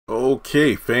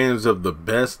Okay, fans of the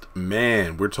best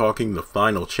man, we're talking the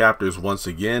final chapters once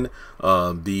again.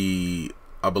 I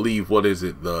believe, what is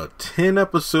it, the 10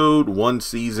 episode, 1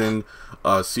 season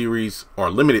series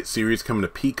or limited series coming to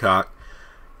Peacock.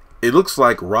 It looks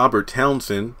like Robert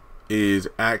Townsend is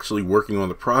actually working on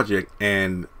the project,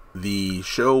 and the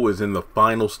show is in the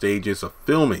final stages of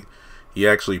filming. He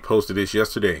actually posted this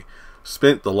yesterday.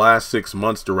 Spent the last 6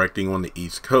 months directing on the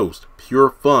East Coast.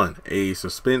 Pure fun, a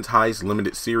suspense heist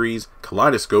limited series,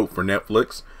 kaleidoscope for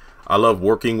Netflix. I love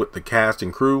working with the cast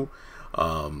and crew,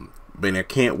 but I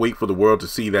can't wait for the world to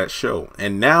see that show.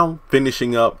 And now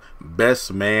finishing up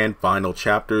Best Man final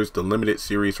chapters, the limited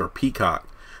series for Peacock.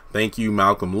 Thank you,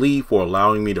 Malcolm Lee, for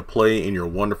allowing me to play in your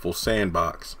wonderful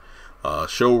sandbox.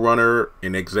 Showrunner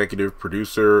and executive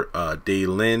producer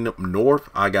Daylin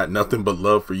North, I got nothing but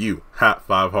love for you. Hot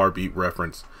 5 Heartbeat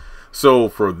reference. So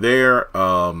for there,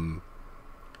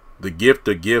 the gift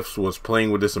of gifts was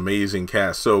playing with this amazing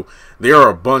cast. So there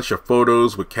are a bunch of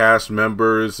photos with cast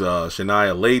members,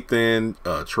 Shania Lathan,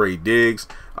 Trey Diggs.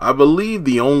 I believe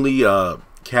the only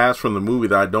cast from the movie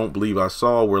that I don't believe I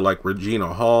saw were like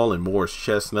Regina Hall and Morris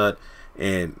Chestnut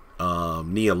and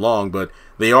Nia Long, but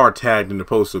they are tagged in the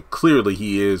post, so clearly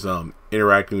he is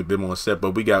interacting with them on set.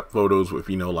 But we got photos with,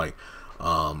 like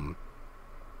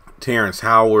Terrence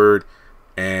Howard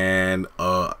and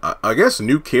I guess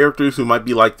new characters who might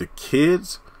be like the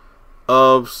kids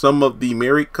of some of the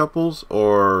married couples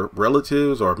or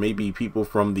relatives, or maybe people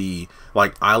from the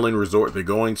island resort they're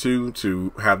going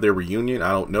to have their reunion.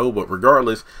 I don't know, but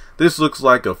regardless, this looks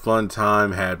like a fun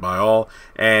time had by all.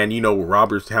 And with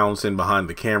Robert Townsend behind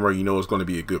the camera, it's going to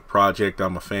be a good project.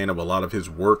 I'm a fan of a lot of his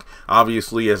work.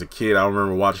 Obviously, as a kid, I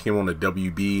remember watching him on the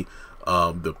WB,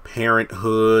 the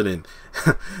Parenthood, and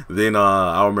then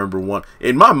I remember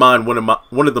in my mind one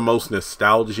of the most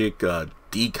nostalgic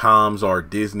DComs or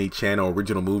Disney Channel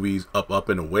original movies, Up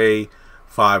and Away,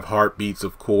 5 Heartbeats,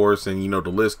 of course, and the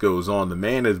list goes on. The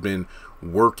man has been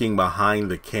working behind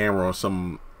the camera on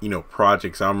some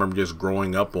projects I remember just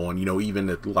growing up on, even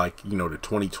at the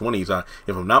 2020s.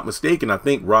 If I'm not mistaken, I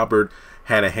think Robert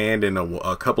had a hand in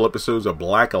a couple episodes of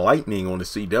Black Lightning on the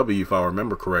CW, if I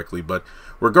remember correctly. But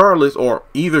regardless, or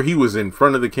either he was in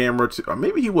front of the camera, or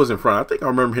maybe he was in front. I think I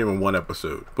remember him in one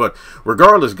episode. But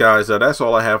regardless, guys, that's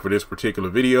all I have for this particular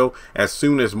video. As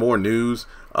soon as more news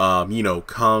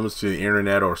comes to the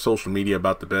internet or social media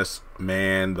about the best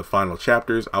man, the final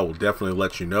chapters, I will definitely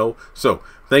let you know. So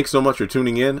thanks so much for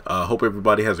tuning in. Hope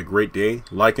everybody has a great day.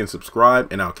 Like and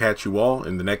subscribe, and I'll catch you all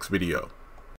in the next video.